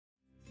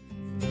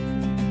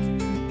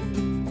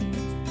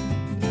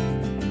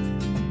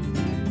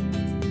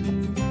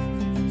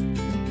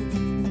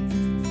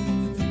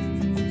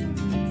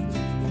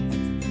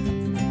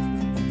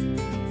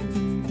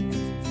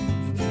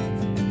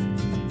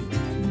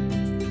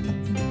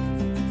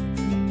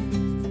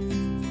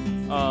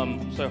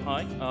So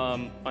hi,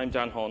 I'm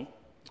Dan Hon,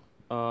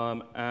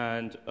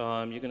 and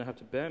you're going to have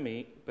to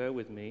bear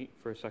with me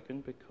for a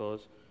second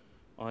because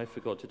I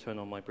forgot to turn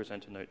on my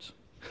presenter notes.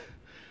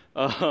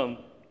 I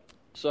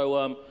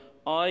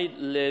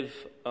live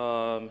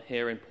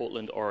here in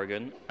Portland,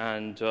 Oregon,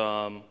 and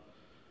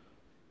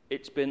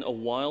it's been a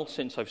while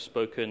since I've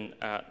spoken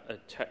at a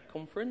tech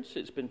conference.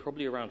 It's been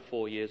probably around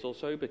 4 years or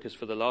so, because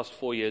for the last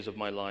 4 years of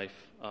my life,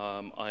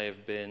 I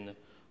have been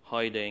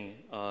hiding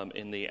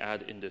in the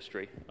ad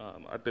industry.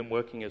 I've been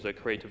working as a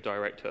creative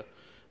director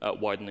at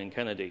Wieden &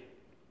 Kennedy.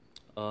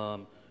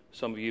 Some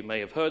of you may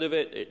have heard of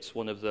it. It's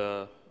one of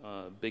the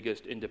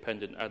biggest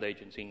independent ad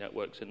agency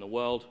networks in the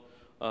world.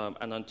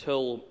 And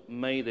until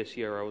May this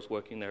year, I was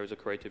working there as a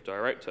creative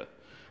director.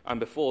 And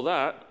before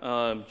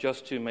that,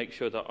 just to make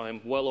sure that I'm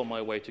well on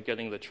my way to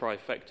getting the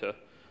trifecta,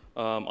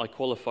 I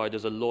qualified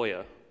as a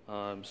lawyer.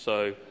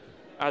 So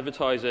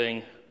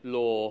advertising,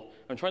 law.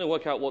 I'm trying to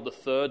work out what the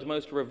third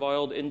most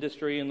reviled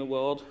industry in the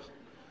world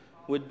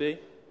would be.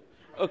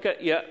 Okay,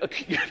 yeah,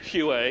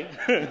 QA.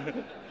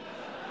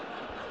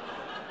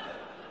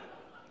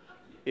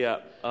 Yeah,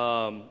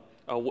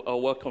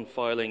 I'll work on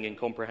filing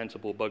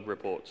incomprehensible bug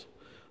reports.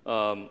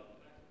 Or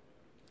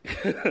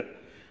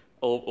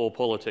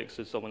politics,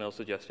 as someone else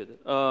suggested.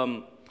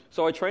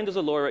 So I trained as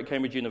a lawyer at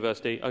Cambridge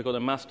University. I got a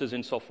master's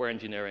in software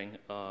engineering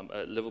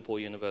at Liverpool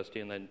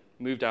University, and then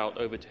moved out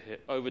over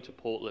to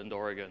Portland,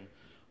 Oregon,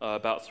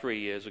 about 3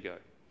 years ago.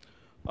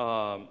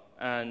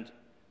 And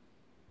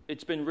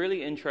it's been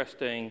really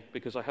interesting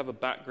because I have a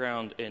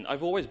background in,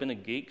 I've always been a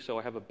geek, so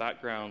I have a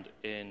background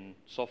in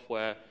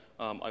software.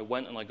 I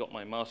went and I got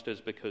my master's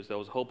because there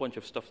was a whole bunch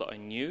of stuff that I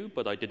knew,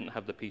 but I didn't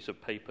have the piece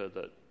of paper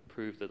that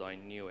proved that I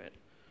knew it.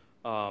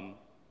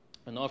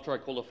 And after I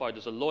qualified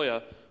as a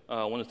lawyer,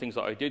 one of the things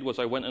that I did was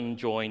I went and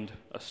joined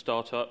a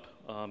startup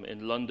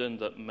in London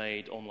that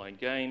made online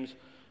games.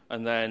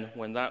 And then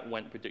when that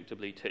went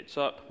predictably tits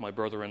up, my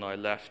brother and I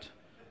left,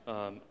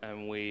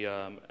 and we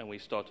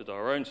started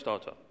our own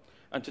startup.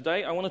 And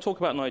today I want to talk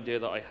about an idea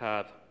that I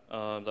have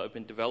that I've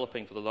been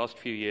developing for the last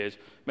few years,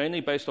 mainly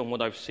based on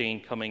what I've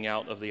seen coming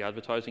out of the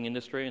advertising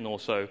industry and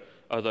also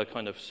other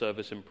kind of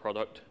service and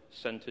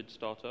product-centered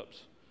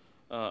startups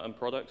and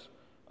products,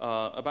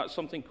 about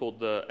something called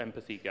the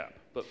empathy gap.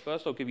 But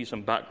first I'll give you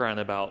some background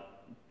about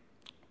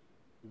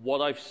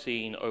what I've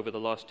seen over the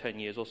last 10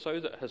 years or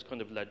so that has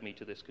kind of led me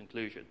to this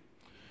conclusion.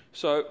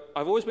 So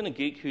I've always been a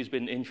geek who's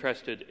been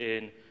interested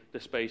in the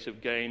space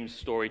of games,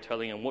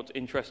 storytelling, and what's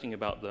interesting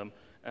about them,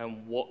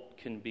 and what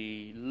can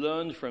be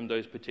learned from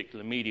those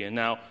particular media.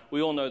 Now,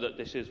 we all know that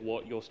this is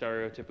what your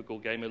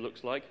stereotypical gamer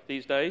looks like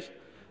these days.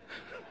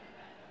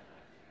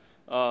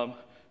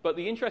 But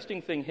the interesting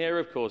thing here,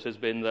 of course, has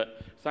been that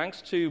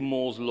thanks to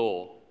Moore's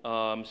Law,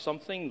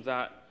 something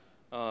that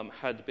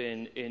had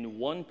been in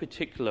one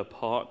particular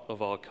part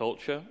of our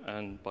culture,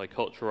 and by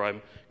culture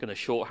I'm going to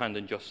shorthand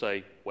and just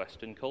say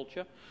Western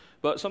culture,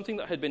 but something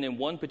that had been in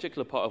one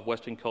particular part of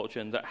Western culture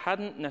and that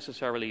hadn't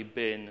necessarily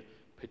been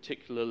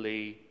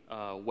particularly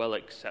well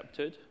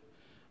accepted,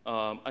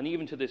 and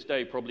even to this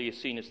day probably is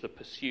seen as the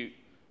pursuit,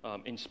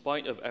 in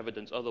spite of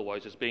evidence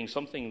otherwise, as being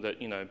something that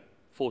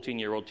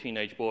 14-year-old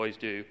teenage boys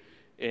do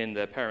in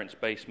their parents'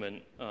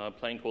 basement,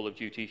 playing Call of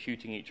Duty,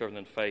 shooting each other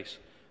in the face,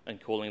 and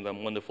calling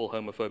them wonderful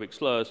homophobic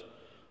slurs.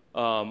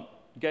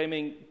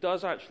 Gaming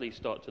does actually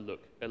start to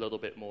look a little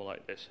bit more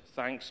like this,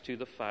 thanks to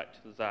the fact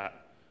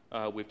that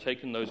we've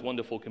taken those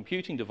wonderful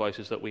computing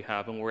devices that we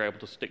have and we're able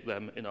to stick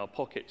them in our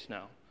pockets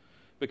now.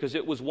 Because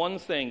it was one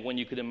thing when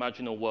you could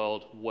imagine a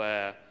world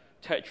where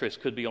Tetris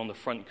could be on the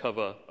front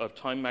cover of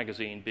Time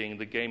magazine, being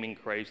the gaming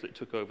craze that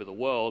took over the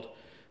world,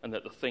 and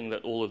that the thing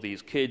that all of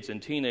these kids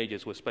and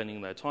teenagers were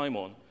spending their time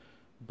on.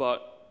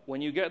 But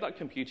when you get that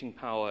computing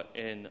power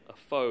in a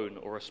phone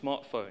or a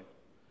smartphone,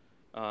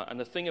 and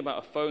the thing about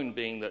a phone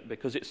being that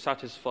because it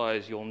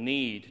satisfies your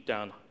need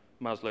down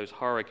Maslow's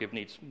hierarchy of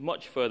needs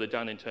much further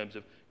down in terms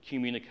of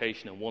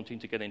communication and wanting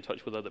to get in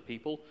touch with other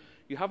people,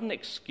 you have an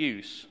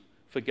excuse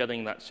for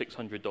getting that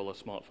 $600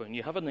 smartphone.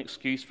 You have an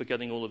excuse for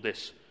getting all of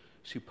this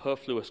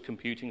superfluous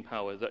computing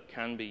power that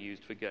can be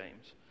used for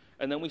games.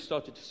 And then we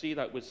started to see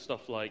that with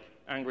stuff like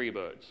Angry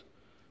Birds.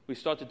 We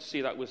started to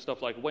see that with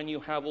stuff like when you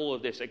have all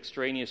of this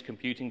extraneous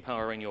computing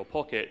power in your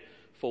pocket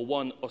for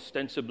one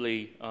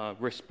ostensibly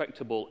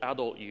respectable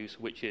adult use,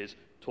 which is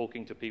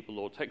talking to people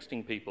or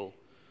texting people,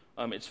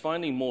 it's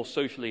finally more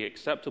socially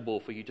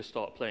acceptable for you to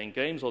start playing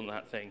games on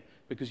that thing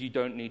because you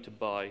don't need to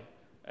buy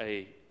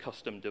a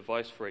custom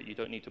device for it. You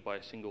don't need to buy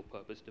a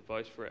single-purpose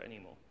device for it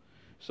anymore.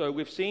 So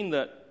we've seen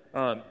that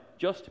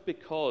just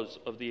because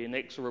of the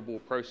inexorable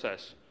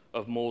process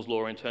of Moore's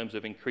Law in terms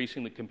of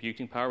increasing the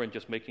computing power and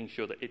just making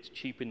sure that it's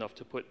cheap enough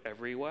to put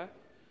everywhere,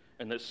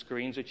 and that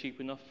screens are cheap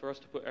enough for us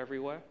to put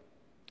everywhere,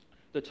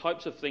 the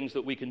types of things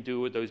that we can do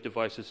with those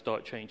devices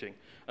start changing,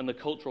 and the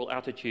cultural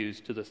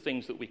attitudes to the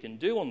things that we can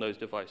do on those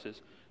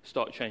devices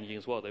start changing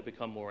as well. They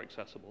become more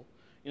accessible.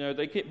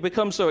 They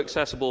become so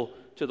accessible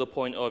to the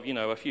point of,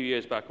 a few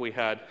years back we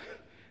had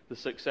the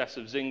success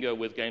of Zynga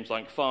with games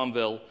like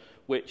Farmville,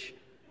 which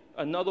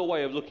another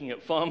way of looking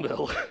at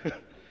Farmville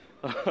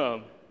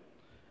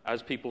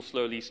as people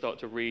slowly start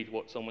to read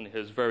what someone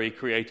has very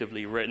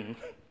creatively written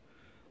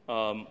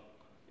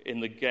in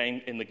the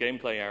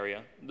gameplay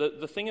area.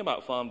 The thing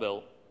about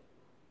Farmville,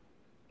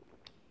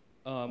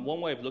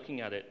 one way of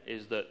looking at it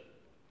is that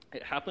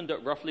it happened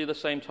at roughly the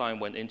same time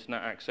when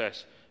internet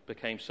access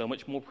became so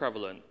much more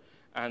prevalent,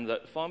 and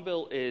that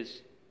Farmville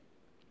is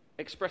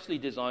expressly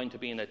designed to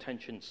be an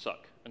attention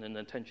suck and an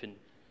attention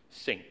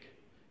sink.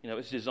 You know,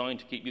 it's designed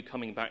to keep you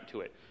coming back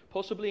to it,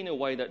 possibly in a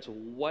way that's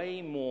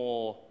way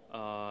more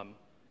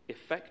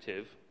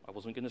effective. I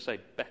wasn't going to say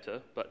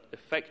better, but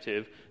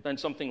effective than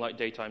something like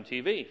daytime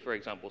TV, for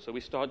example. So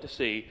we start to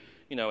see,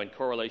 you know, and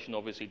correlation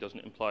obviously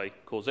doesn't imply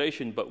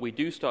causation, but we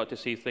do start to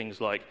see things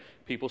like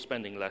people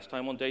spending less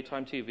time on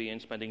daytime TV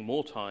and spending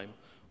more time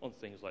on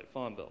things like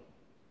Farmville.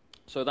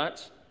 So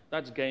that's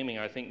gaming.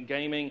 I think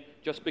gaming,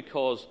 just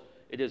because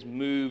it has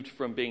moved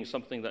from being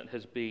something that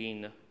has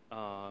been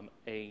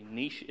a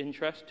niche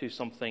interest to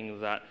something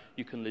that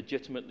you can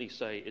legitimately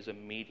say is a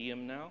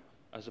medium now,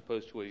 as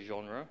opposed to a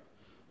genre,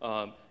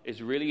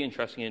 is really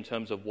interesting in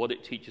terms of what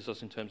it teaches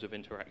us in terms of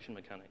interaction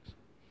mechanics.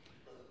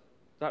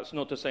 That's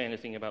not to say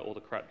anything about all the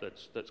crap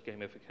that's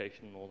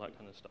gamification and all that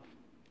kind of stuff.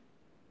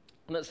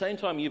 And at the same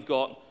time, you've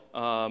got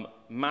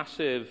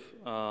massive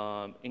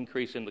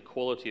increase in the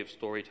quality of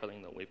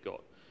storytelling that we've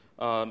got.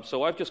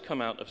 So I've just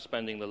come out of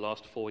spending the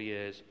last 4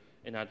 years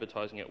in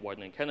advertising at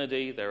Wieden &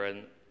 Kennedy. They're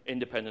an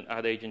independent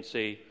ad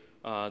agency.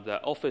 Their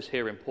office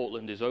here in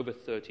Portland is over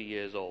 30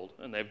 years old,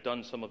 and they've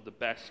done some of the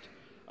best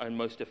and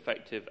most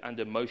effective and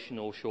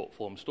emotional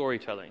short-form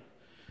storytelling.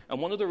 And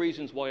one of the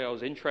reasons why I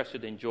was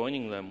interested in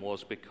joining them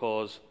was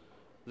because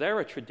they're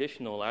a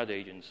traditional ad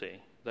agency.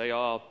 They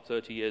are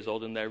 30 years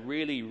old, and they're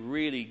really,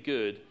 really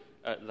good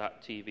at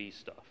that TV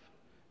stuff.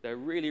 They're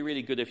really,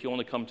 really good if you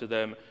want to come to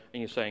them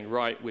and you're saying,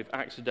 right, we've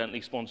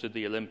accidentally sponsored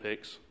the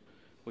Olympics,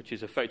 which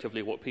is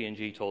effectively what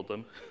P&G told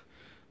them.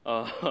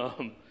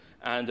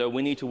 And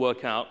we need to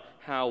work out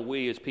how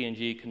we as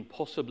P&G can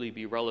possibly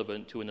be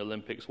relevant to an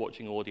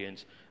Olympics-watching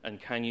audience, and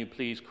can you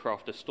please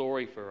craft a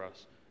story for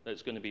us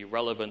that's going to be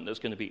relevant, that's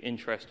going to be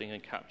interesting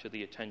and capture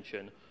the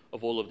attention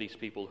of all of these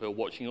people who are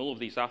watching all of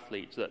these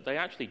athletes that they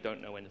actually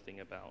don't know anything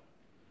about.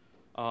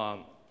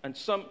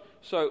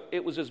 So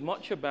it was as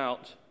much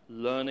about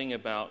learning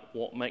about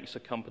what makes a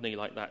company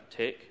like that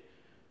tick,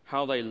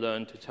 how they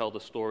learn to tell the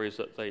stories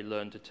that they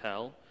learn to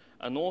tell,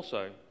 and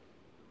also,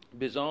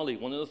 bizarrely,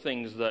 one of the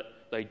things that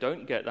they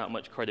don't get that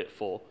much credit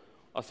for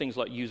are things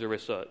like user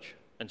research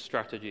and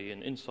strategy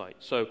and insight.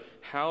 So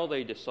how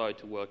they decide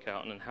to work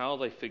out and how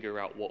they figure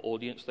out what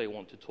audience they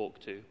want to talk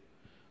to,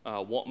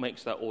 what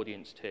makes that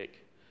audience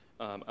tick,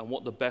 and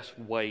what the best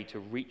way to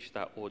reach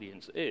that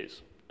audience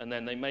is. And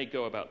then they may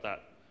go about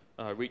that,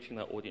 reaching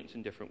that audience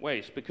in different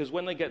ways. Because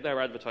when they get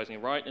their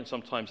advertising right, and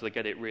sometimes they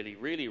get it really,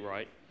 really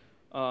right,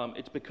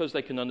 it's because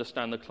they can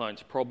understand the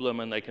client's problem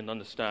and they can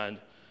understand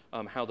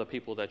how the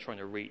people they're trying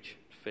to reach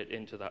fit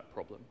into that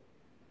problem.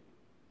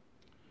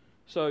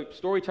 So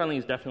storytelling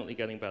is definitely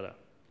getting better.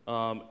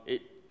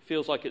 It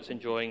feels like it's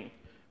enjoying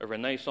a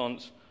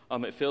renaissance.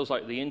 It feels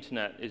like the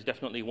internet is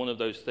definitely one of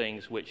those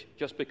things which,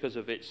 just because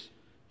of its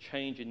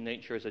change in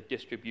nature as a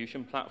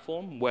distribution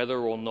platform, whether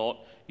or not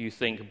you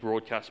think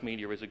broadcast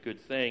media is a good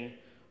thing,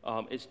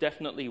 it's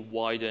definitely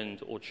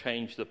widened or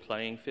changed the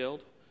playing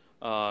field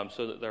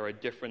so that there are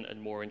different and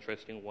more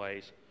interesting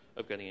ways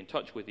of getting in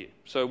touch with you.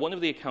 So one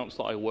of the accounts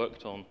that I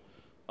worked on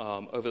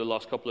over the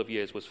last couple of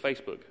years was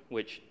Facebook,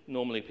 which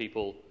normally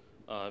people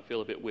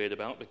feel a bit weird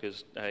about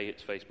because A,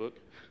 it's Facebook.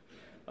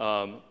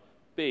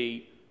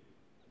 B,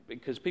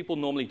 because people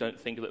normally don't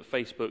think that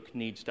Facebook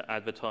needs to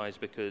advertise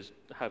because,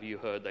 have you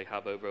heard, they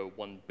have over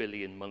 1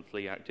 billion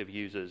monthly active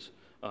users.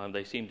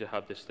 They seem to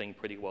have this thing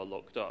pretty well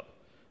locked up.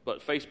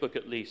 But Facebook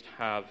at least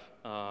have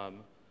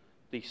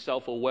the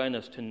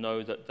self-awareness to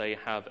know that they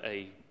have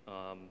a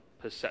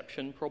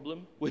perception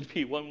problem, would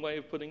be one way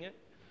of putting it.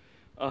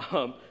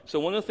 So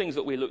one of the things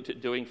that we looked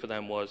at doing for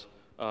them was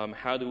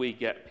how do we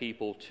get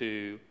people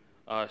to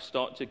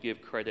start to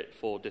give credit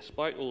for,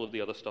 despite all of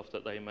the other stuff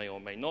that they may or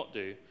may not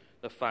do,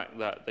 the fact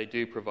that they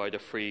do provide a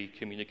free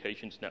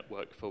communications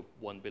network for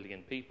 1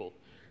 billion people.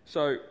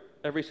 So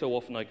every so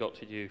often I got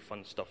to do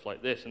fun stuff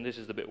like this, and this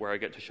is the bit where I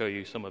get to show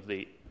you some of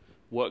the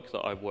work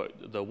that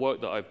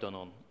I've done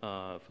on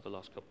for the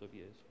last couple of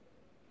years.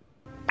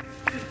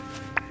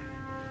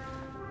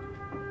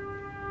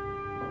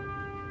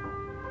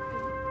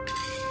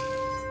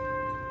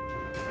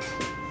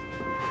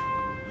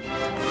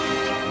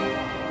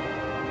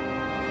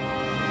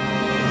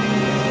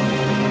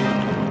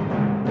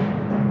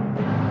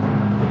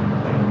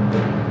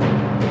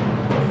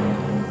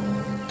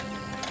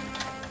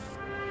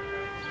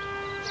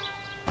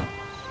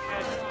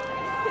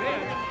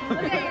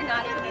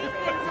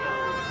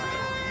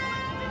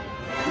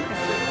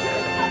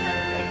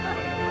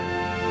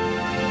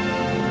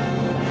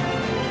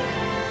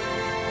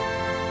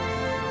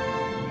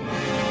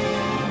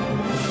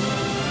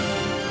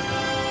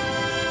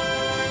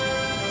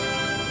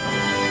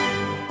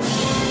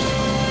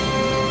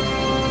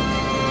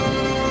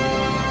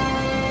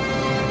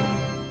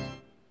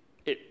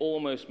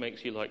 almost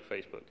makes you like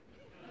Facebook.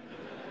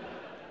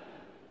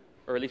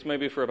 Or at least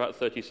maybe for about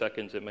 30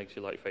 seconds it makes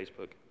you like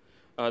Facebook.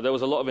 There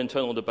was a lot of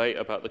internal debate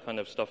about the kind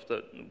of stuff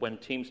that when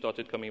teams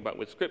started coming about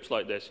with scripts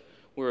like this,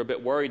 we were a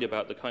bit worried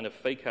about the kind of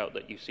fake out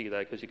that you see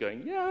there because you're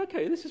going, yeah,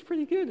 okay, this is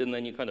pretty good. And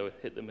then you kind of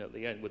hit them at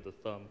the end with the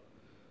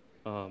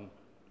thumb.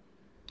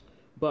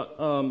 But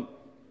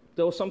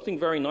there was something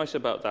very nice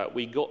about that.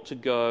 We got to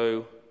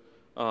go,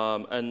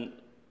 and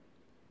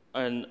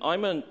I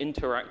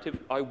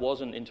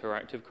was an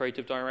interactive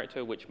creative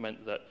director, which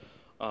meant that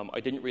I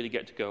didn't really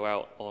get to go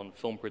out on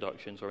film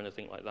productions or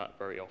anything like that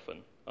very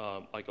often.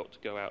 I got to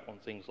go out on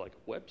things like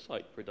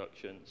website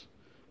productions,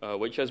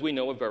 which, as we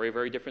know, are very,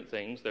 very different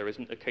things. There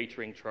isn't a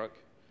catering truck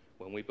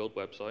when we build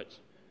websites,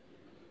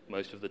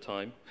 most of the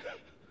time.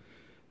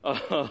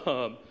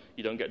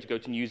 You don't get to go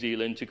to New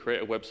Zealand to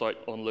create a website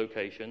on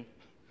location.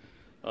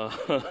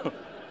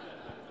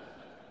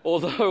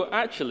 Although,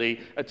 actually,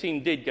 a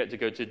team did get to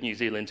go to New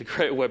Zealand to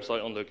create a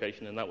website on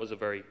location, and that was a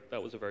very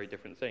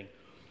different thing.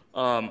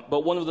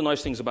 But one of the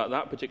nice things about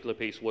that particular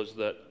piece was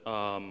that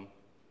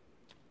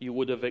you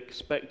would have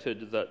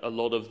expected that a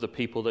lot of the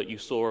people that you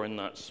saw in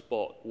that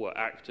spot were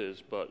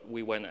actors, but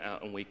we went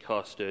out and we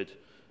casted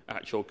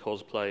actual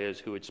cosplayers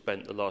who had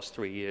spent the last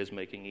 3 years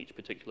making each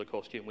particular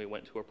costume. We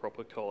went to a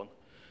proper con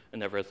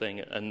and everything,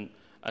 and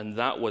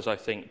that was, I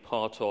think,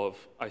 part of,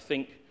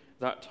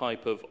 that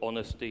type of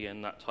honesty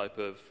and that type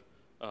of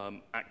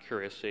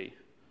accuracy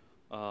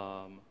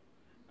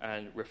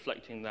and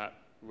reflecting that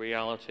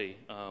reality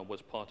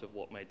was part of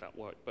what made that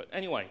work. But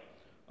anyway,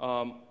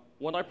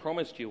 what I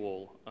promised you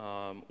all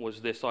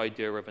was this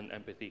idea of an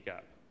empathy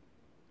gap.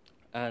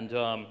 And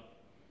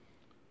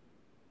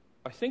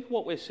I think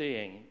what we're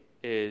seeing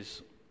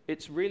is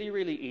it's really,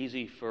 really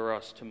easy for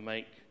us to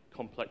make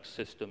complex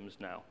systems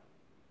now.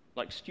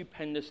 Like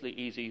stupendously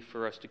easy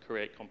for us to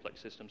create complex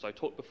systems. I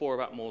talked before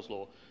about Moore's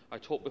Law. I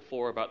talked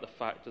before about the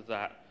fact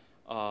that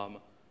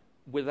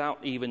without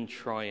even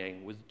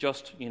trying, with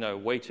just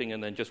waiting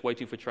and then just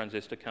waiting for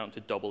transistor count to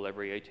double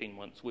every 18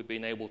 months, we've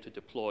been able to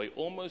deploy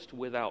almost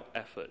without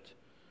effort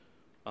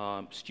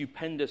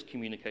stupendous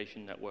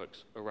communication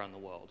networks around the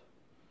world.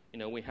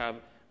 We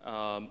have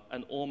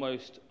an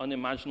almost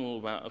unimaginable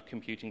amount of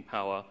computing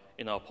power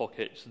in our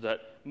pockets that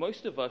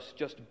most of us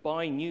just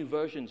buy new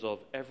versions of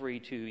every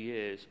 2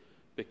 years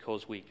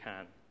because we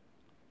can,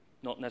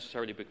 not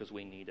necessarily because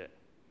we need it.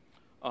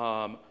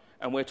 And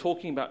we're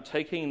talking about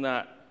taking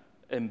that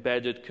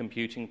embedded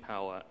computing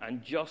power,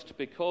 and just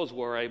because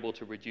we're able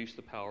to reduce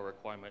the power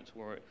requirements,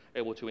 we're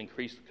able to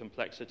increase the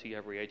complexity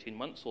every 18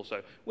 months or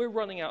so, we're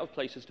running out of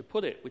places to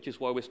put it, which is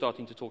why we're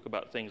starting to talk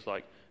about things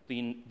like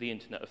the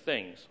Internet of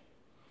Things.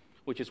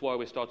 Which is why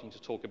we're starting to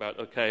talk about,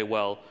 okay,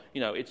 well,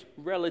 it's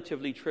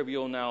relatively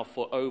trivial now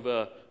for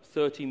over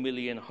 30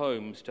 million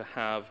homes to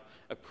have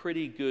a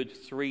pretty good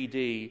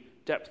 3D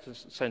depth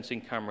sensing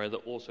camera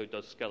that also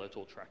does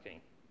skeletal tracking.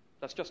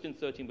 That's just in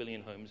 30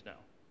 million homes now.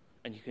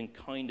 And you can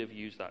kind of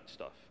use that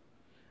stuff.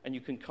 And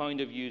you can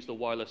kind of use the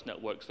wireless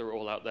networks that are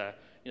all out there.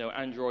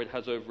 Android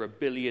has over 1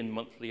 billion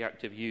monthly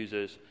active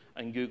users,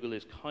 and Google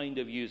is kind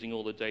of using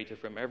all the data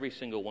from every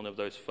single one of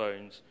those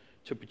phones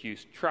to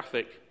produce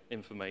traffic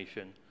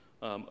information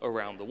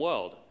around the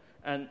world.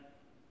 And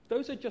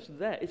those are just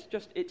there.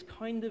 It's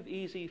kind of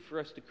easy for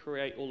us to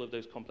create all of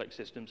those complex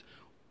systems.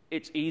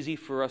 It's easy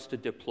for us to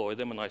deploy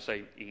them, and I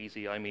say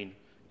easy, I mean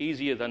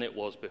easier than it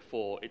was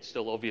before. It's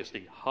still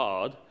obviously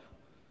hard,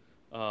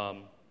 but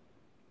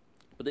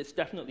it's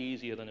definitely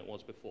easier than it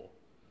was before.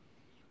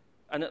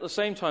 And at the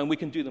same time, we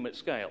can do them at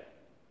scale.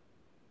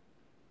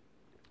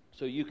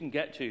 So you can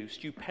get to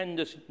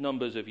stupendous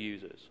numbers of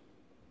users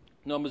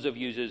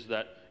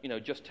that,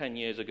 just 10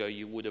 years ago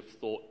you would have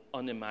thought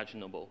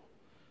unimaginable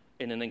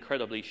in an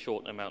incredibly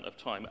short amount of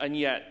time. And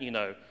yet,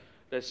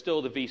 there's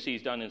still the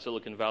VCs down in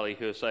Silicon Valley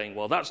who are saying,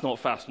 well, that's not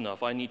fast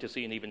enough. I need to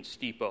see an even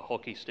steeper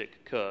hockey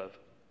stick curve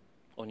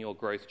on your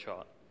growth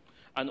chart.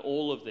 And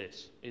all of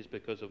this is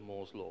because of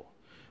Moore's Law.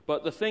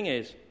 But the thing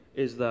is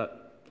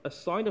that a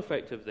side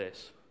effect of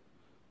this,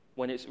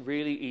 when it's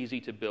really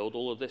easy to build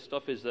all of this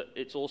stuff, is that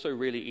it's also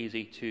really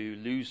easy to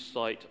lose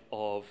sight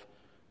of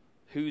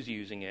who's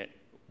using it,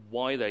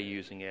 why they're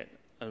using it,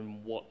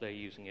 and what they're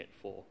using it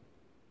for.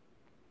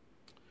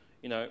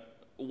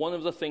 One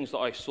of the things that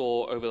I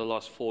saw over the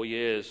last 4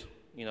 years,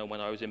 when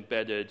I was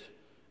embedded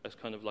as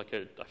kind of I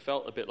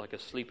felt a bit like a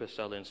sleeper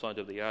cell inside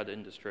of the ad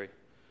industry,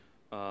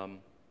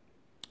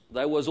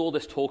 there was all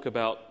this talk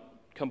about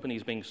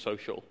companies being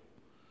social.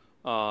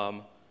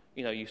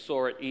 You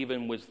saw it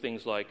even with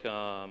things like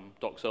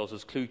Doc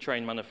Sells's Clue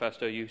Train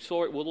Manifesto. You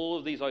saw it with all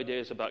of these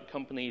ideas about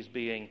companies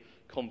being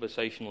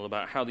conversational,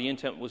 about how the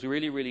internet was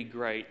really, really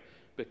great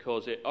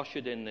because it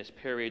ushered in this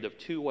period of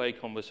two-way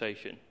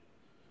conversation.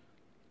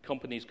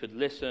 Companies could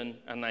listen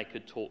and they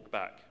could talk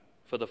back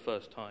for the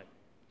first time.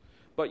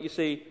 But you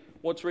see,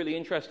 what's really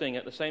interesting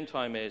at the same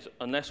time is,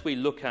 unless we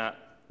look at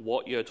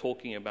what you're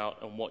talking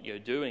about and what you're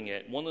doing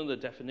it, one of the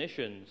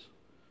definitions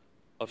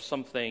of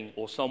something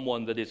or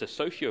someone that is a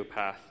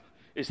sociopath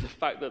is the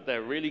fact that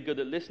they're really good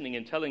at listening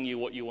and telling you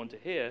what you want to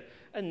hear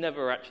and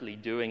never actually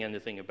doing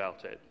anything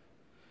about it.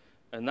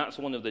 And that's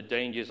one of the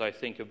dangers, I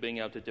think, of being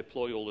able to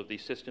deploy all of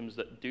these systems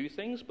that do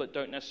things but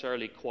don't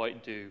necessarily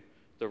quite do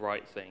the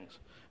right things.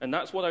 And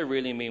that's what I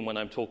really mean when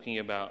I'm talking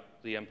about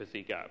the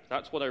empathy gap.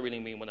 That's what I really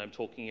mean when I'm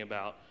talking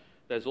about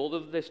there's all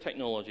of this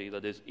technology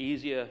that is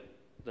easier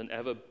than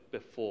ever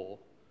before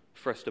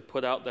for us to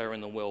put out there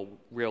in the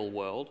real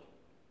world.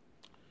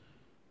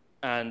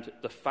 And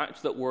the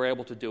fact that we're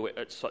able to do it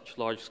at such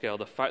large scale,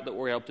 the fact that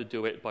we're able to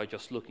do it by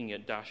just looking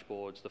at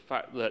dashboards, the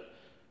fact that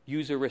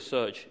user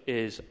research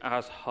is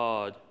as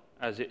hard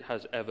as it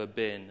has ever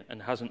been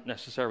and hasn't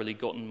necessarily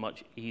gotten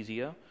much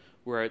easier,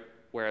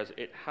 whereas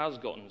it has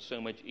gotten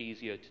so much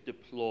easier to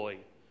deploy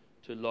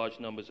to large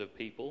numbers of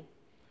people,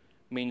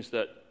 means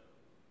that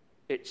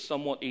it's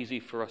somewhat easy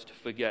for us to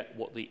forget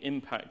what the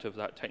impact of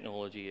that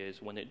technology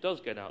is when it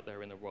does get out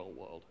there in the real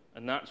world.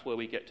 And that's where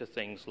we get to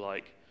things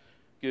like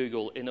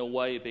Google, in a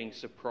way, being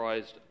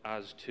surprised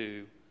as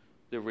to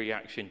the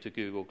reaction to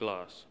Google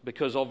Glass.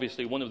 Because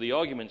obviously one of the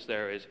arguments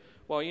there is,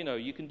 well,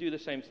 you can do the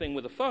same thing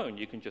with a phone.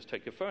 You can just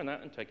take your phone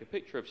out and take a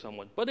picture of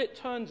someone. But it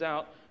turns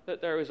out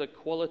that there is a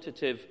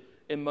qualitative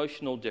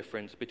emotional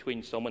difference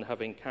between someone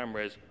having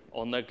cameras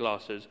on their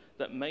glasses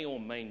that may or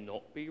may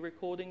not be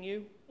recording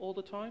you all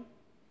the time,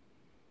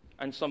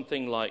 and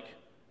something like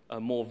a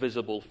more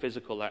visible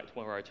physical act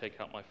where I take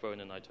out my phone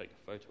and I take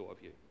a photo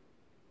of you.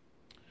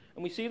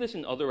 And we see this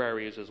in other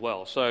areas as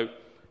well. So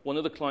one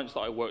of the clients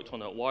that I worked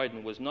on at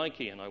Wyden was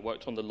Nike, and I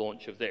worked on the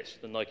launch of this,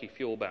 the Nike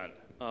Fuel Band.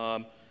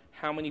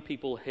 How many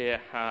people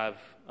here have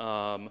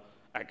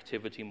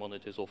activity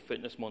monitors or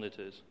fitness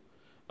monitors,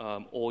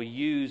 or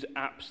use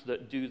apps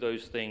that do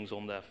those things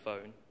on their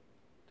phone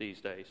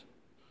these days?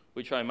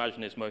 Which I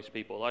imagine is most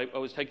people. I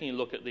was taking a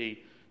look at the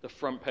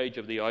front page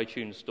of the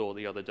iTunes store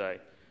the other day,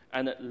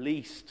 and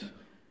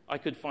I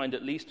could find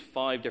at least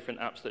 5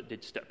 different apps that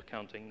did step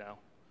counting now.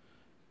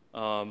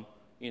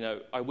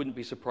 I wouldn't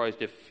be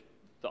surprised if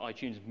the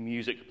iTunes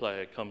music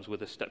player comes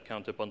with a step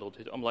counter bundled.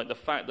 I'm like, the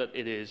fact that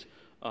it is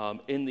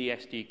in the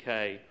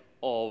SDK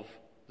of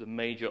the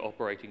major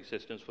operating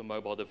systems for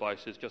mobile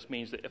devices just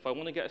means that if I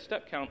want to get a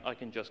step count, I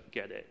can just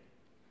get it.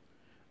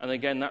 And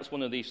again, that's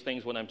one of these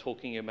things when I'm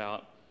talking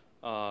about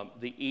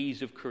the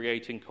ease of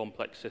creating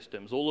complex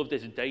systems. All of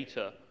this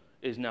data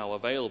is now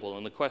available,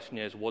 and the question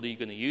is, what are you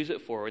going to use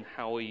it for, and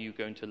how are you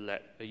going to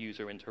let a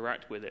user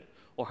interact with it,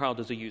 or how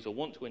does a user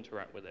want to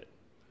interact with it?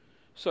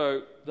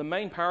 So the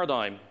main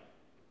paradigm,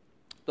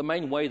 the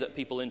main way that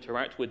people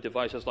interact with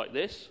devices like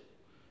this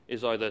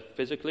is either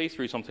physically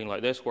through something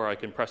like this, where I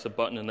can press a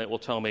button and it will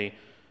tell me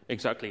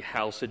exactly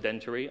how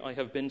sedentary I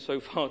have been so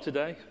far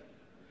today,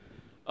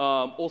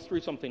 or through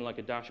something like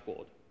a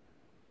dashboard.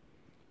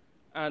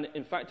 And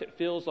in fact, it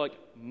feels like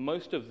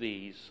most of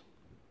these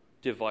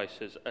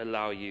devices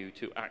allow you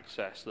to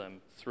access them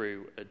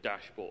through a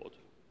dashboard.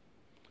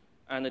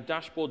 And a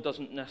dashboard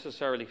doesn't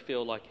necessarily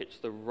feel like it's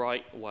the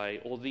right way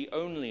or the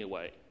only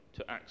way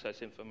to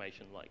access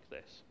information like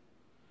this.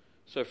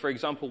 So for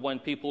example, when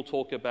people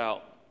talk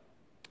about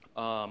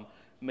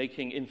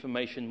making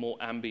information more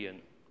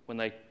ambient, when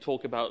they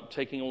talk about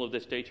taking all of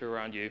this data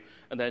around you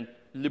and then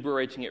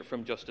liberating it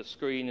from just a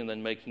screen and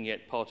then making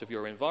it part of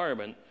your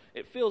environment,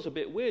 it feels a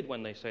bit weird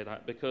when they say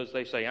that, because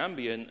they say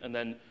ambient, and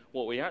then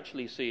what we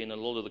actually see in a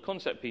lot of the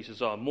concept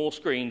pieces are more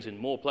screens in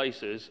more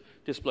places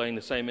displaying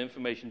the same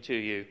information to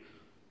you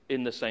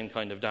in the same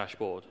kind of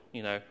dashboard.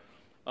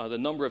 The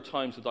number of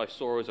times that I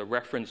saw as a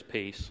reference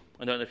piece,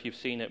 I don't know if you've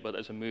seen it, but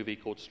there's a movie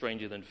called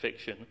Stranger Than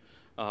Fiction,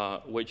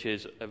 which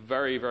is a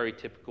very, very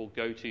typical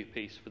go-to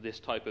piece for this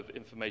type of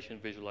information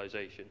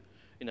visualization.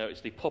 It's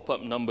the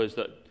pop-up numbers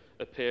that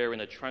appear in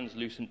a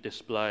translucent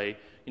display,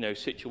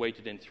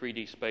 situated in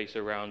 3D space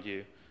around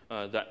you,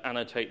 that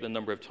annotate the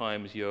number of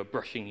times you're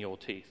brushing your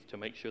teeth to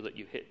make sure that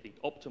you hit the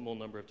optimal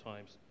number of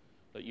times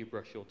that you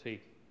brush your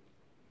teeth.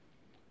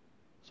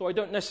 So I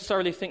don't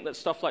necessarily think that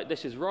stuff like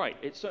this is right.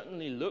 It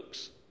certainly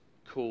looks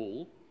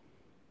cool,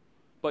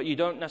 but you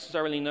don't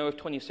necessarily know if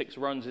 26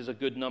 runs is a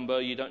good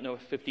number. You don't know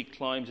if 50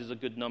 climbs is a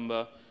good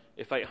number,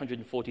 if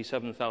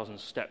 847,000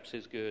 steps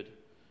is good.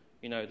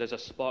 There's a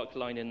spark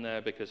line in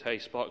there because, hey,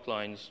 spark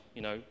lines,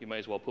 you may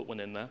as well put one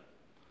in there.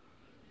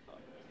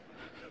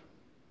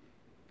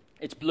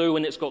 It's blue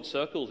and it's got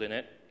circles in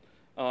it.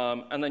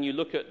 And then you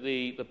look at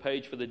the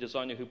page for the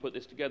designer who put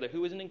this together,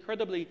 who is an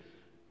incredibly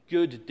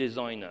good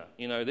designer.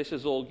 This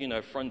is all,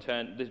 front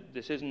end.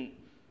 This isn't,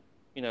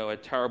 a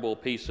terrible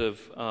piece of,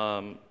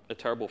 a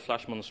terrible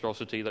Flash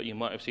monstrosity that you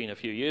might have seen a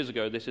few years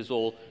ago. This is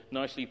all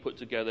nicely put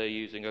together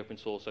using open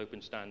source,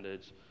 open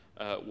standards.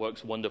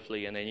 Works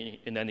wonderfully in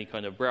any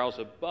kind of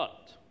browser.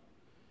 But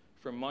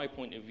from my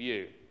point of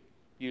view,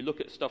 you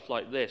look at stuff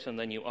like this and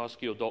then you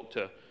ask your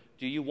doctor,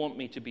 do you want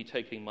me to be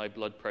taking my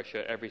blood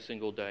pressure every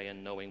single day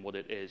and knowing what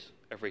it is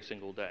every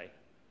single day?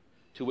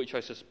 To which I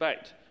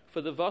suspect,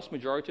 for the vast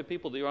majority of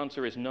people, the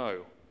answer is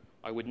no.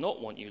 I would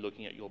not want you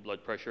looking at your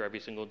blood pressure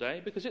every single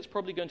day because it's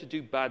probably going to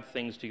do bad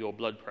things to your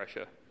blood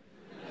pressure.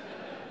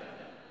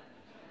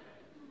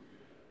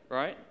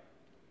 Right?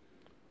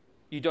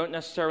 you don't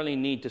necessarily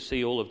need to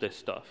see all of this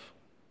stuff.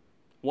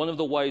 One of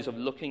the ways of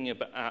looking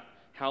at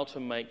how to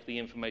make the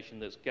information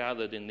that's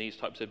gathered in these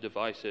types of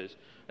devices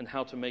and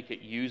how to make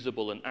it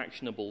usable and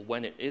actionable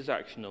when it is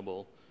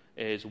actionable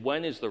is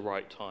when is the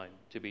right time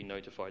to be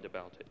notified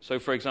about it. So,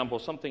 for example,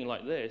 something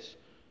like this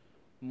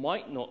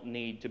might not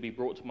need to be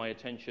brought to my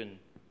attention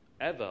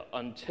ever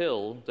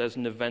until there's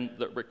an event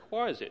that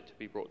requires it to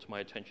be brought to my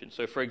attention.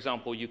 So, for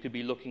example, you could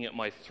be looking at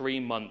my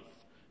 3-month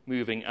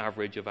moving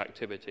average of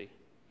activity.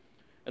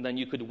 And then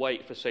you could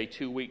wait for, say,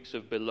 2 weeks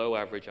of below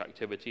average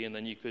activity, and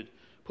then you could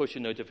push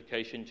a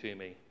notification to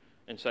me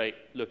and say,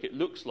 look, it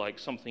looks like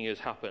something has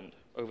happened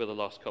over the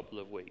last couple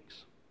of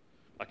weeks.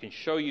 I can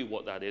show you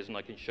what that is, and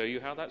I can show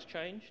you how that's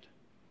changed.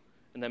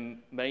 And then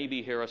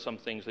maybe here are some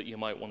things that you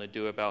might want to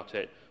do about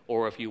it,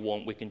 or if you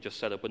want, we can just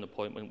set up an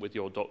appointment with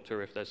your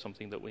doctor if there's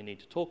something that we need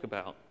to talk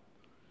about.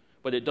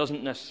 But it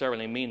doesn't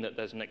necessarily mean that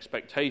there's an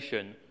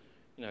expectation,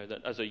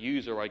 that as a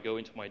user I go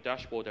into my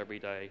dashboard every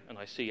day and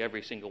I see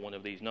every single one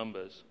of these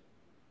numbers.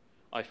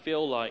 I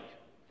feel like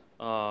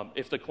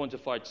if the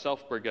Quantified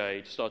Self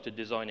Brigade started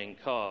designing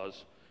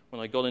cars,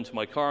 when I got into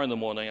my car in the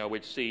morning, I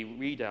would see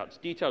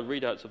detailed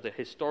readouts of the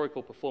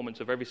historical performance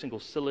of every single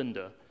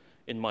cylinder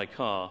in my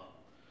car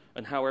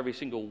and how every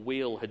single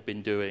wheel had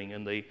been doing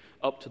and the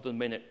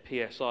up-to-the-minute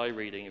PSI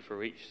reading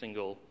for each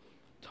single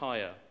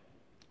tire,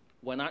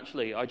 when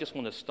actually I just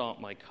want to start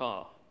my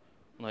car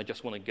and I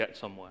just want to get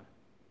somewhere.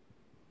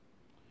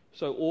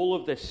 So all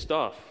of this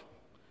stuff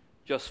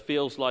just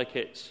feels like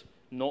it's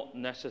not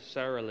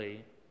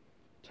necessarily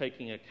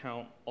taking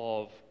account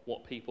of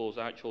what people's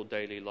actual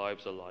daily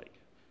lives are like.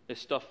 This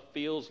stuff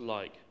feels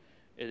like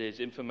it is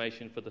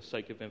information for the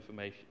sake of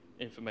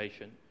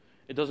information.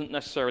 It doesn't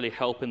necessarily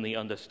help in the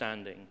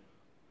understanding.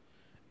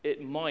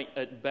 It might,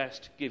 at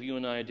best, give you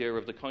an idea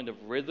of the kind of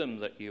rhythm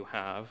that you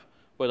have,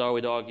 but I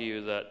would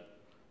argue that,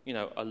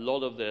 a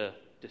lot of the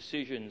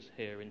decisions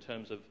here in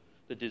terms of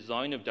the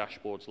design of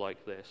dashboards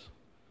like this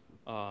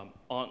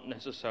aren't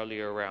necessarily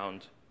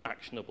around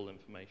actionable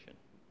information.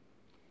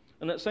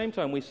 And at the same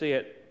time, we see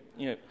it,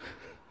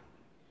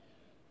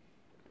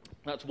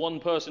 that's one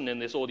person in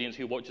this audience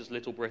who watches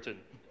Little Britain.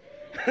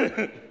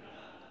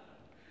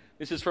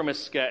 This is from a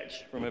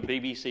sketch from a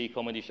BBC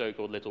comedy show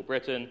called Little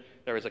Britain.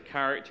 There is a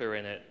character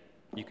in it.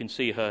 You can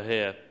see her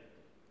here.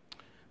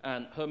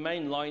 And her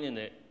main line in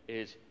it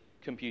is,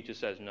 computer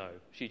says no.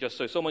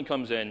 So someone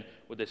comes in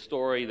with this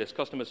story, this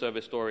customer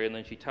service story, and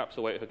then she taps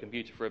away at her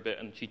computer for a bit,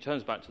 and she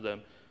turns back to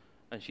them,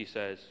 and she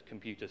says,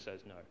 computer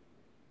says no.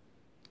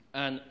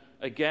 And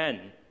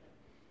again,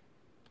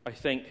 I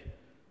think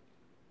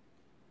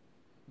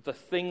the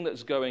thing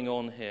that's going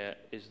on here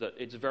is that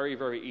it's very,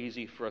 very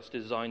easy for us to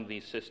design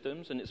these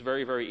systems, and it's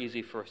very, very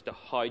easy for us to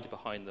hide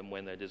behind them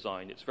when they're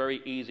designed. It's very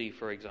easy,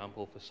 for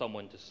example, for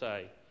someone to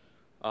say,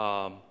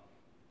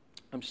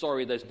 I'm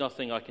sorry, there's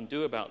nothing I can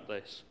do about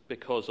this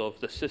because of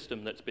the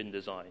system that's been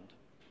designed.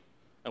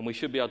 And we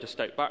should be able to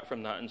step back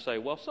from that and say,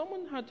 well,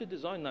 someone had to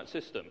design that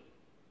system.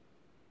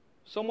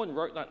 Someone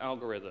wrote that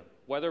algorithm,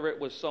 whether it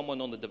was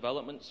someone on the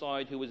development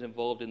side who was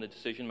involved in the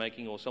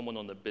decision-making or someone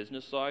on the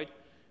business side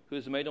who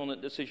was made on the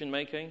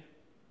decision-making.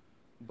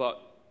 But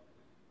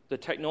the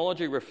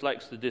technology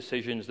reflects the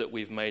decisions that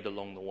we've made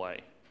along the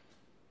way.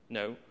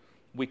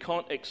 We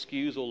can't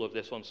excuse all of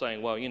this on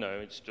saying, well,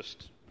 it's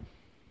just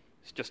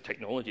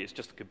technology, it's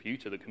just the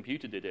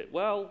computer did it.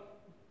 Well,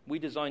 we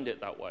designed it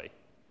that way.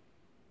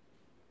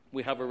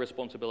 We have a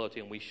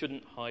responsibility, and we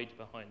shouldn't hide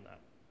behind that.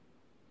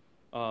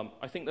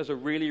 I think there's a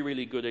really,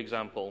 really good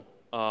example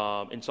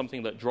in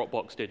something that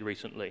Dropbox did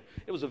recently.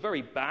 It was a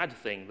very bad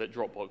thing that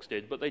Dropbox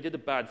did, but they did a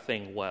bad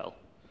thing well.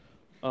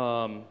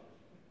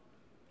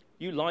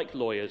 You like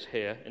lawyers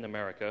here in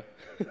America.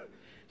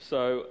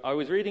 So I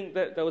was reading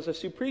that there was a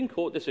Supreme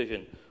Court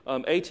decision.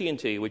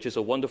 AT&T, which is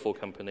a wonderful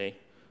company,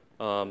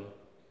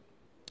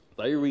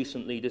 they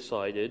recently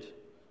decided,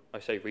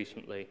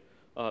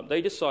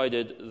 they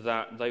decided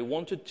that they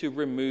wanted to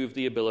remove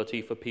the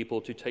ability for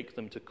people to take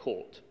them to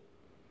court.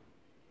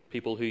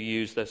 People who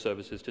use their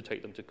services to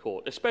take them to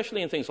court,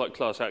 especially in things like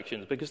class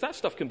actions, because that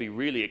stuff can be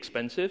really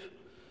expensive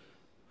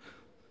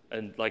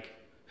and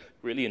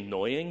really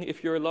annoying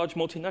if you're a large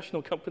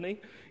multinational company.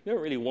 You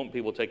don't really want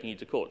people taking you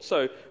to court.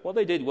 So what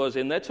they did was,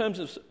 in their terms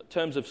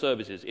of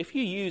services, if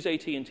you use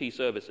AT&T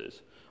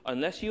services,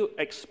 unless you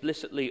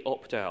explicitly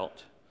opt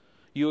out,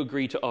 you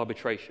agree to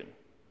arbitration.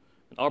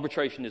 And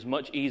arbitration is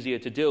much easier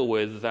to deal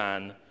with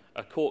than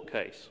a court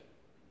case.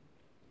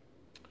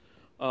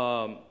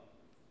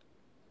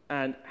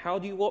 And how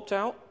do you opt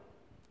out?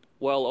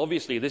 Well,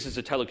 obviously, this is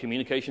a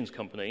telecommunications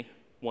company,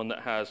 one that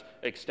has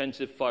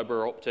extensive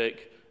fiber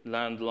optic,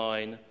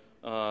 landline,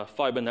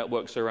 fiber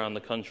networks around the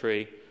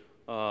country.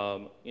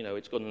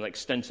 It's got an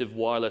extensive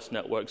wireless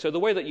network. So the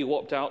way that you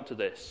opt out to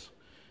this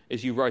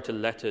is you write a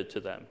letter to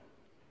them,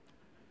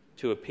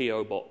 to a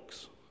PO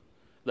box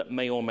that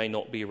may or may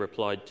not be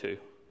replied to.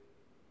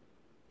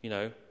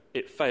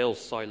 It fails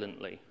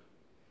silently,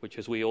 which,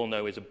 as we all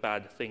know, is a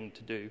bad thing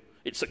to do.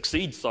 It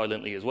succeeds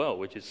silently as well,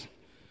 which is,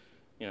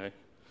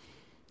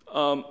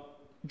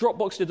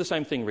 Dropbox did the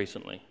same thing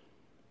recently.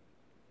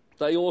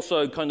 they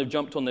also kind of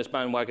jumped on this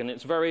bandwagon.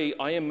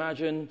 I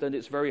imagine that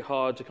it's very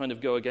hard to kind of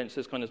go against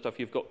this kind of stuff.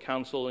 You've got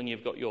counsel and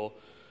you've got your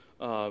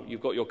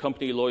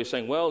company lawyers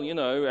saying, well,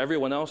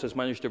 everyone else has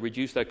managed to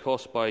reduce their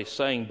costs by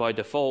saying by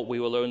default we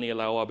will only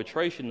allow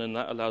arbitration, and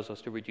that allows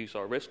us to reduce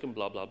our risk and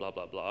blah, blah, blah,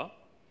 blah, blah.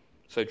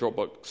 So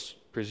Dropbox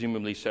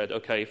presumably said,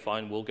 okay,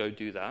 fine, we'll go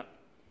do that.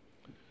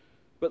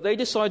 But they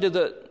decided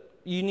that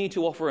you need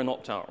to offer an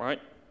opt-out, right?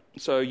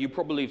 So you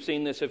probably have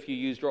seen this if you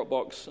use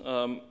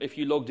Dropbox. If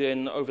you logged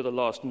in over the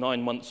last 9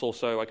 months or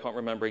so, I can't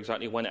remember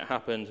exactly when it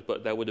happened,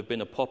 but there would have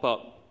been a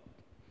pop-up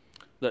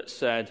that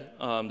said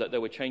that they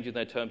were changing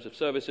their terms of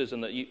services,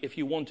 and that if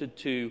you wanted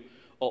to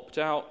opt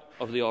out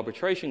of the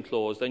arbitration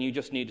clause, then you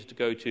just needed to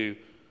go to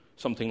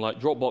something like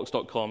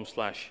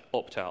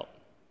dropbox.com/opt-out.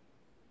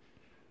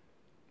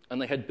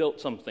 And they had built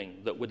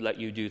something that would let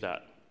you do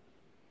that.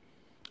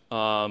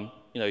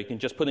 You can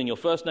just put in your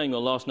first name,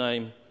 your last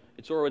name.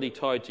 It's already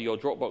tied to your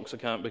Dropbox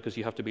account because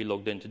you have to be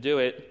logged in to do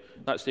it.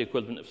 That's the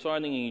equivalent of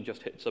signing, and you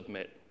just hit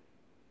submit.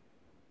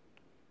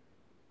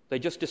 They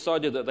just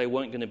decided that they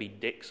weren't going to be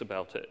dicks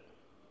about it.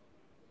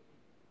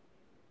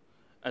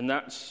 And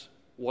that's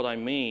what I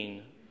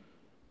mean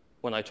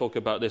when I talk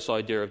about this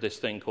idea of this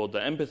thing called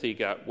the empathy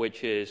gap,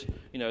 which is,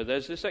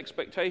 there's this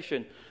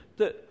expectation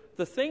that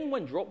the thing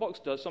when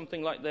Dropbox does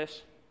something like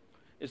this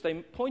is they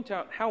point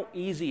out how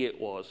easy it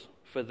was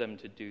for them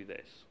to do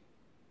this.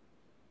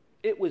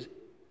 It was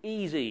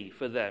easy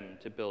for them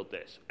to build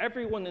this.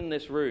 Everyone in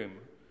this room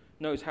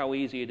knows how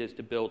easy it is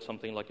to build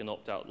something like an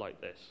opt-out like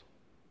this.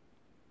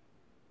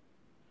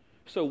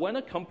 So when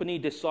a company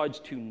decides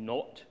to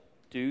not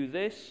do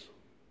this,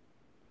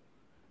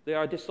 they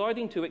are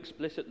deciding to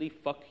explicitly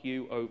fuck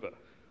you over.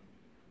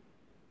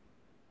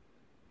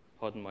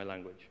 Pardon my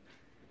language.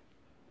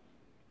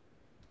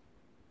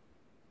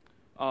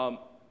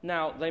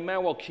 Now, they may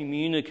well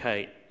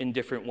communicate in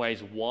different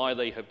ways why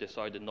they have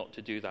decided not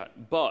to do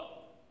that, but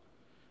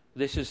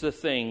this is the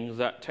thing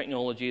that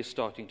technology is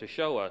starting to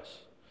show us.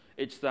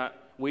 It's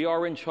that we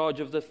are in charge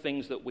of the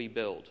things that we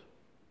build.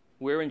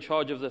 We're in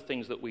charge of the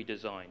things that we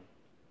design.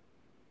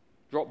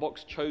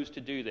 Dropbox chose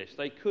to do this.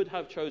 They could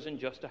have chosen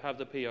just to have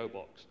the PO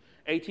box.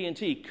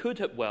 AT&T could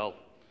have, well,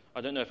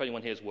 I don't know if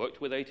anyone here has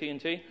worked with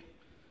AT&T.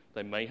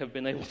 They may have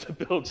been able to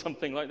build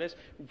something like this.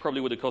 It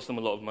probably would have cost them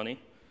a lot of money.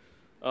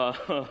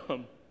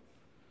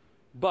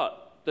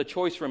 But the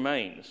choice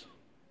remains.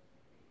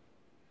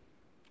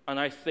 And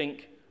I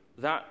think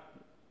that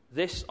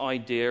this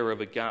idea of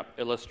a gap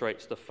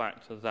illustrates the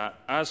fact that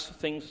as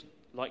things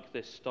like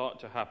this start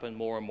to happen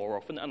more and more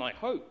often, and I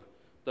hope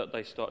that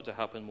they start to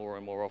happen more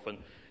and more often,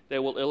 they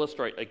will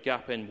illustrate a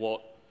gap in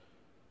what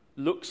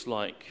looks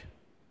like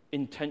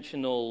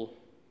intentional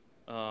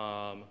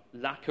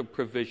lack of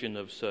provision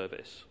of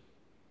service.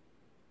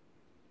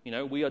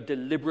 We are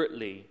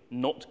deliberately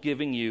not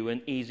giving you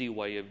an easy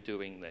way of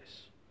doing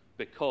this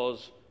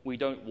because we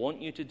don't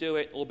want you to do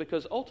it, or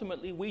because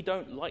ultimately we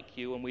don't like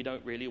you and we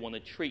don't really want to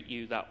treat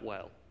you that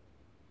well.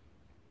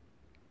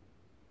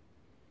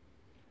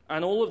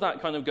 And all of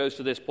that kind of goes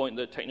to this point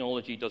that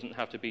technology doesn't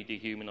have to be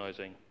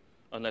dehumanizing,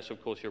 unless,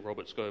 of course, you're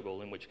Robert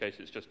Scoble, in which case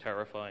it's just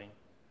terrifying.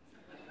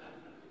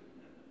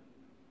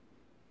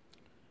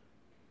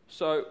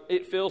 So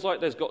it feels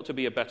like there's got to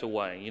be a better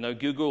way.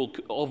 Google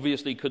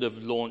obviously could have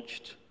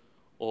launched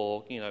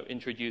or,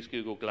 introduced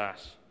Google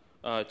Glass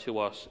to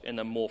us in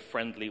a more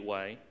friendly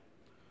way.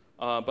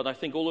 But I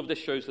think all of this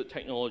shows that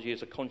technology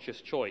is a conscious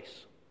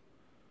choice.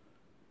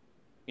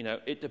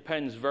 It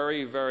depends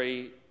very,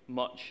 very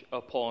much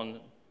upon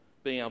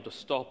being able to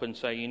stop and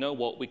say,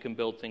 we can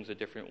build things a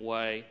different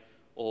way.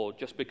 Or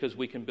just because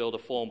we can build a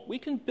form, we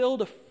can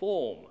build a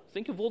form.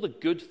 Think of all the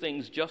good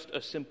things just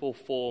a simple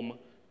form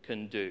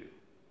can do.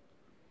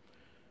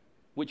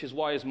 Which is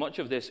why as much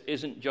of this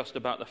isn't just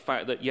about the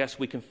fact that, yes,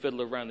 we can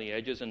fiddle around the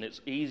edges and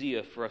it's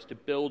easier for us to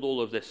build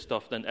all of this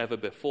stuff than ever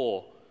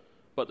before.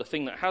 But the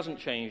thing that hasn't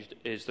changed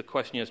is the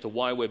question as to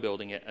why we're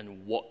building it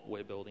and what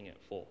we're building it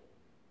for.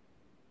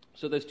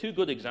 So there's two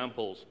good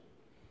examples.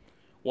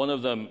 One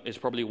of them is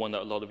probably one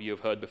that a lot of you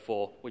have heard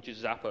before, which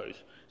is Zappos.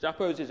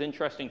 Zappos is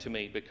interesting to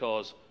me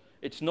because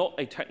it's not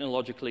a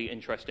technologically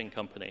interesting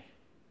company.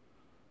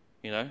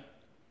 It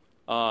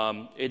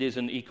is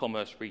an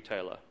e-commerce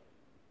retailer.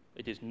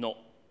 It is not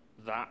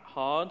that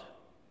hard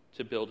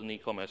to build an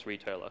e-commerce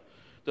retailer.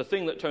 The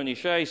thing that Tony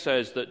Hsieh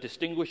says that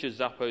distinguishes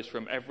Zappos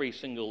from every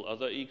single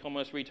other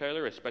e-commerce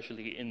retailer,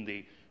 especially in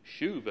the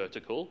shoe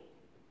vertical,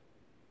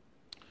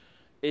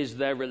 is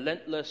their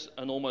relentless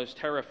and almost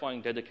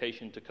terrifying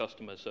dedication to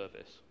customer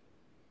service.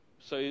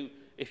 So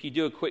if you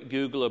do a quick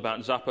Google about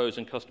Zappos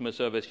and customer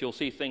service, you'll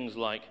see things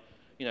like,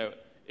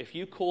 if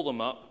you call them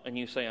up and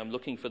you say, I'm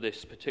looking for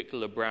this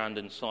particular brand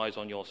and size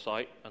on your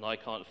site and I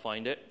can't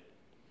find it,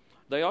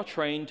 they are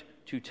trained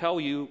to tell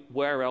you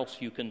where else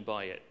you can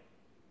buy it.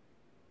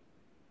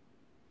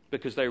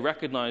 Because they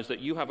recognize that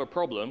you have a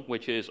problem,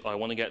 which is, I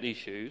want to get these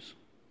shoes,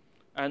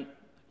 and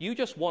you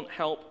just want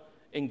help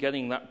in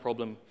getting that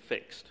problem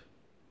fixed.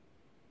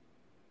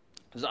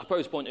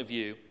 Zappos' point of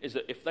view is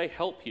that if they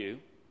help you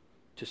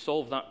to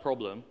solve that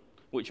problem,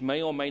 which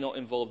may or may not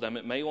involve them.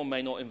 It may or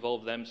may not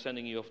involve them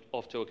sending you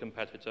off to a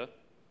competitor.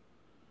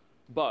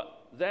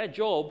 But their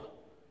job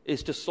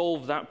is to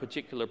solve that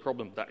particular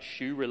problem, that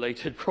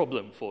shoe-related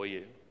problem for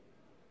you.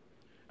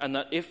 And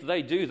that if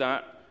they do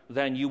that,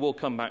 then you will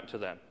come back to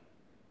them.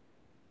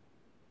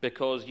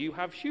 Because you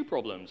have shoe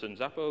problems, and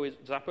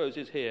Zappos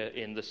is here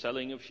in the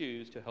selling of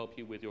shoes to help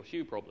you with your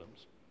shoe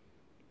problems.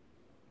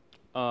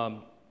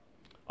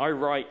 I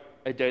write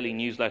a daily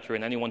newsletter,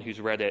 and anyone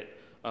who's read it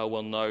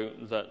will know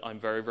that I'm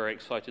very, very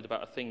excited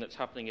about a thing that's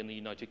happening in the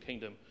United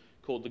Kingdom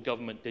called the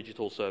Government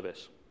Digital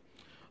Service.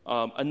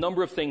 A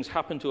number of things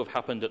happen to have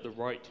happened at the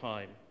right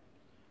time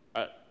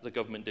at the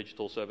Government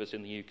Digital Service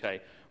in the UK.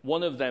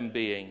 One of them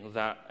being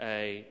that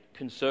a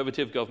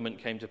conservative government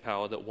came to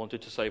power that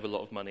wanted to save a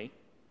lot of money,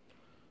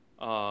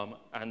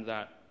 and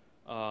that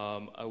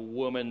a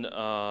woman,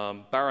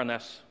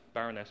 Baroness,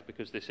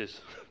 because this is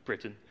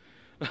Britain,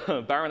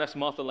 Baroness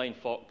Martha Lane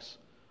Fox,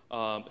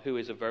 who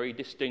is a very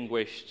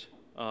distinguished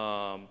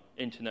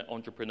internet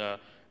entrepreneur,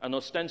 and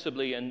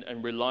ostensibly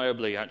and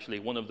reliably, actually,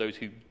 one of those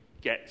who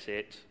gets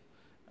it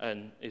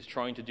and is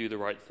trying to do the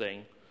right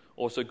thing,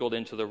 also got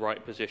into the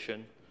right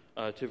position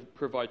to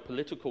provide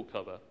political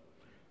cover.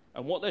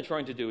 And what they're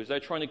trying to do is they're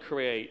trying to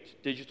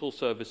create digital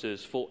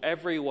services for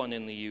everyone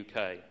in the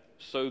UK,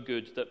 so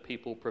good that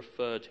people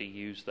prefer to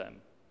use them.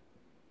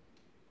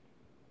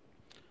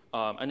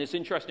 And it's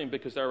interesting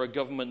because they're a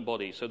government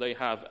body, so they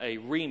have a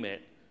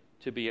remit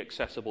to be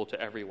accessible to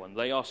everyone.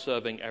 They are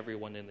serving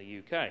everyone in the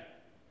UK.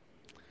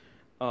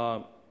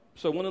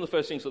 So one of the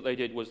first things that they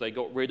did was they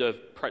got rid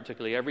of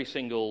practically every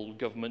single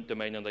government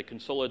domain, and they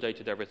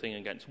consolidated everything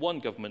against one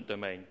government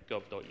domain,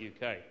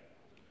 gov.uk.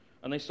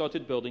 And they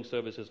started building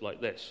services like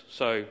this.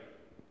 So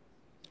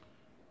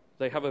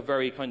they have a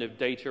very kind of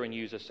data and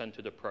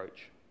user-centered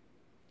approach.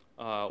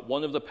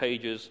 One of the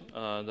pages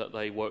that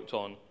they worked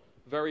on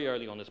very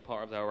early on as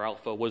part of their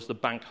alpha was the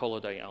bank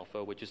holiday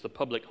alpha, which is the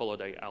public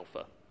holiday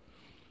alpha.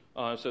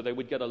 So they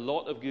would get a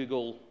lot of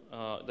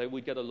they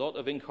would get a lot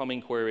of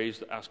incoming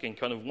queries asking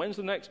kind of, when's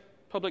the next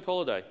public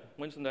holiday?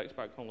 When's the next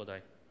bank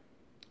holiday?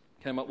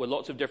 Came up with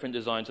lots of different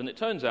designs, and it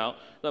turns out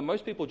that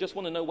most people just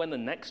want to know when the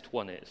next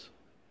one is.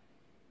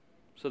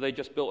 So they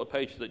just built a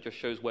page that just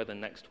shows where the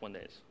next one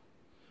is.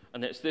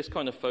 And it's this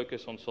kind of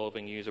focus on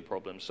solving user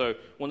problems. So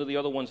one of the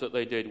other ones that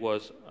they did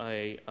was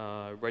a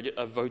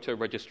voter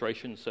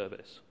registration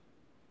service.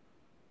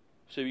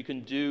 So you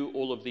can do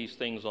all of these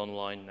things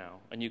online now.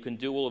 And you can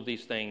do all of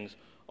these things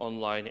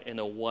online in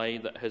a way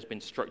that has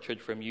been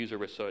structured from user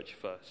research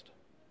first.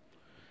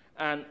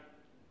 And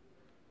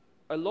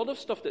a lot of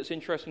stuff that's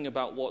interesting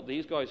about what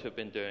these guys have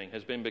been doing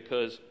has been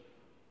because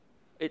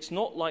it's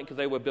not like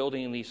they were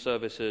building these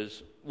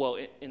services. Well,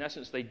 in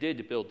essence, they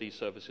did build these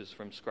services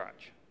from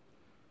scratch.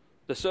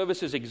 The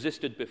services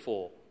existed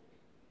before.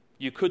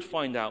 You could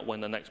find out when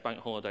the next bank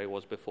holiday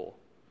was before,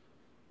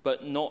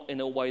 but not in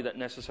a way that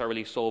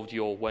necessarily solved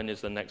your when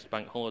is the next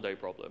bank holiday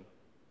problem.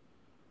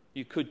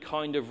 You could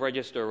kind of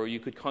register, or you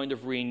could kind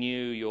of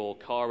renew your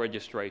car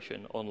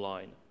registration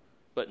online,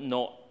 but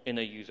not in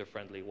a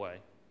user-friendly way.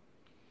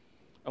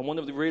 And one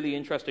of the really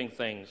interesting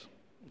things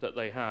that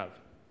they have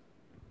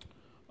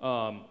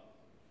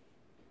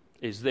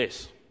is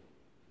this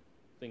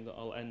thing that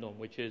I'll end on,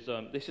 which is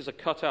this is a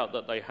cutout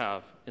that they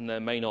have in their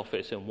main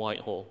office in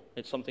Whitehall.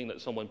 It's something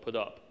that someone put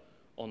up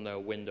on their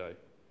window.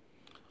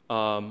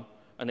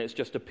 And it's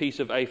just a piece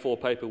of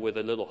A4 paper with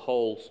a little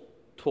hole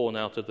torn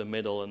out of the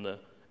middle and the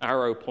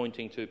arrow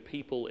pointing to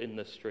people in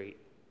the street.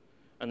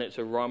 And it's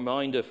a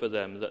reminder for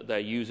them that their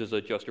users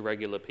are just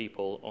regular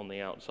people on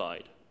the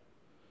outside.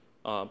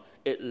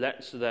 It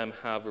lets them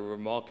have a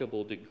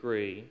remarkable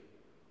degree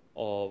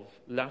of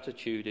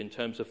latitude in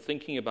terms of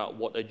thinking about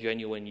what a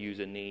genuine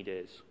user need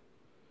is,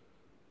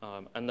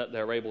 and that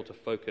they're able to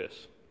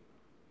focus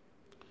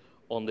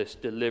on this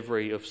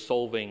delivery of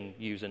solving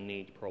user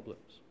need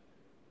problems.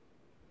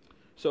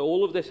 So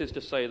all of this is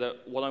to say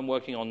that what I'm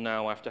working on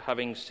now, after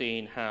having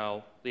seen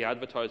how the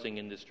advertising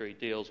industry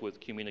deals with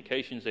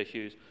communications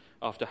issues,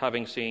 after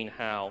having seen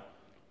how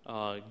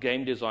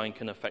game design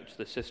can affect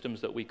the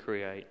systems that we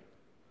create,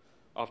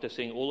 after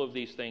seeing all of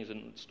these things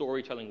and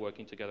storytelling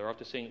working together,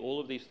 after seeing all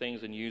of these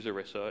things in user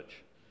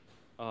research,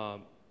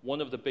 one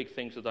of the big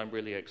things that I'm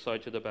really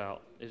excited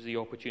about is the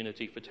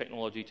opportunity for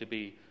technology to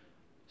be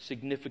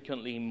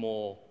significantly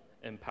more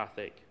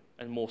empathic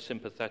and more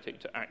sympathetic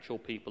to actual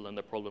people and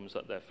the problems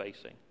that they're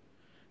facing.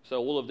 So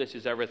all of this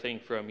is everything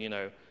from,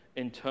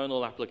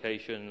 internal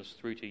applications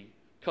through to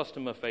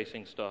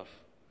customer-facing stuff.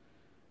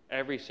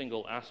 Every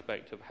single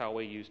aspect of how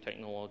we use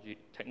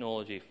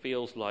technology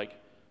feels like,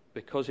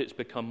 because it's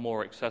become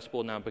more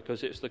accessible now,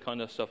 because it's the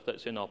kind of stuff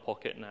that's in our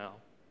pocket now,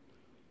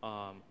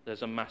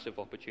 there's a massive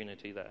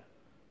opportunity there.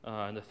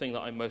 And the thing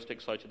that I'm most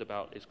excited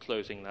about is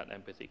closing that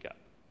empathy gap.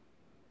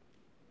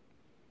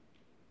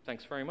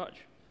 Thanks very much.